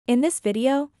In this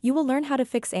video, you will learn how to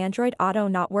fix Android Auto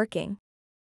not working.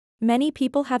 Many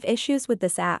people have issues with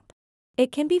this app.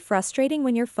 It can be frustrating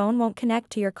when your phone won't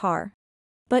connect to your car.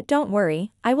 But don't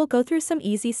worry, I will go through some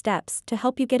easy steps to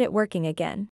help you get it working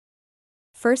again.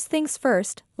 First things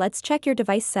first, let's check your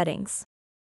device settings.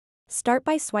 Start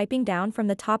by swiping down from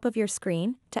the top of your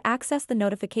screen to access the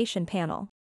notification panel.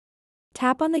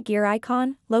 Tap on the gear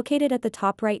icon, located at the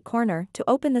top right corner, to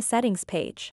open the settings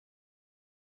page.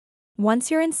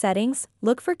 Once you're in settings,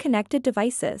 look for connected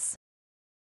devices.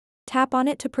 Tap on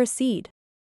it to proceed.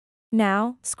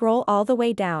 Now, scroll all the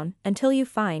way down until you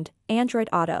find Android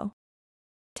Auto.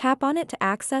 Tap on it to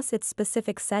access its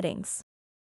specific settings.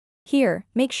 Here,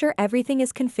 make sure everything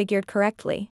is configured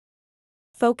correctly.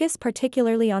 Focus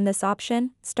particularly on this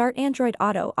option, Start Android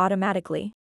Auto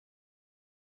automatically.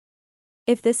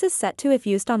 If this is set to if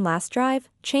used on last drive,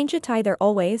 change it to either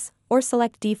always or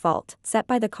select default, set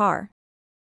by the car.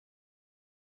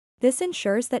 This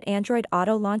ensures that Android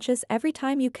Auto launches every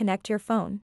time you connect your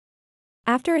phone.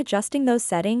 After adjusting those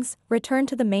settings, return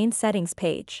to the main settings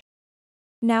page.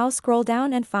 Now scroll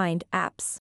down and find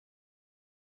Apps.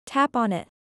 Tap on it.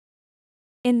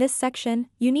 In this section,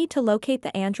 you need to locate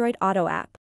the Android Auto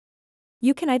app.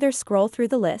 You can either scroll through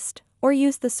the list or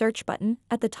use the search button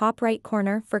at the top right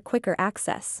corner for quicker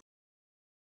access.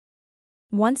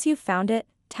 Once you've found it,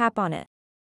 tap on it.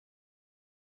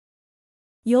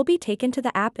 You'll be taken to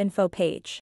the app info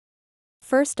page.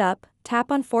 First up,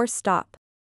 tap on Force Stop.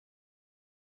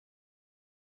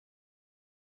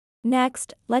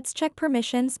 Next, let's check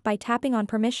permissions by tapping on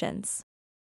Permissions.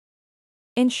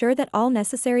 Ensure that all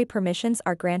necessary permissions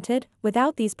are granted.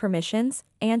 Without these permissions,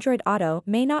 Android Auto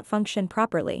may not function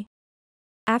properly.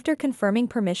 After confirming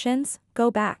permissions,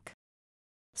 go back.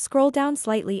 Scroll down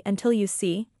slightly until you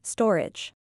see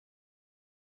Storage.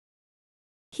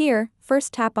 Here,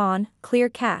 first tap on Clear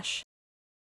Cache.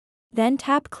 Then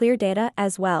tap Clear Data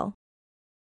as well.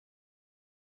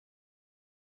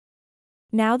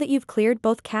 Now that you've cleared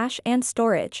both cache and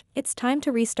storage, it's time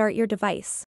to restart your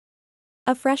device.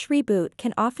 A fresh reboot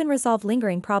can often resolve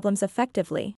lingering problems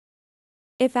effectively.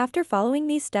 If after following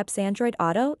these steps Android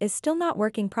Auto is still not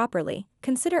working properly,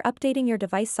 consider updating your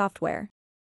device software.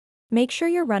 Make sure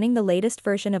you're running the latest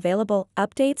version available.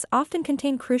 Updates often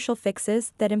contain crucial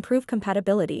fixes that improve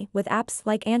compatibility with apps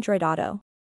like Android Auto.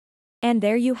 And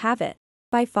there you have it.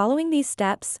 By following these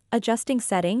steps, adjusting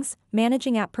settings,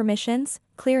 managing app permissions,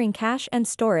 clearing cache and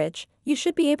storage, you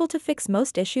should be able to fix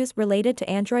most issues related to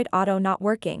Android Auto not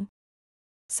working.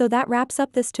 So that wraps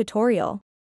up this tutorial.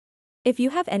 If you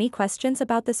have any questions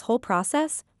about this whole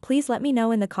process, please let me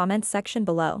know in the comments section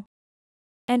below.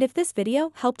 And if this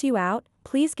video helped you out,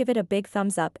 please give it a big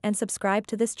thumbs up and subscribe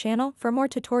to this channel for more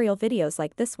tutorial videos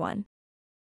like this one.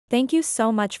 Thank you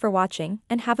so much for watching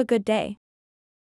and have a good day.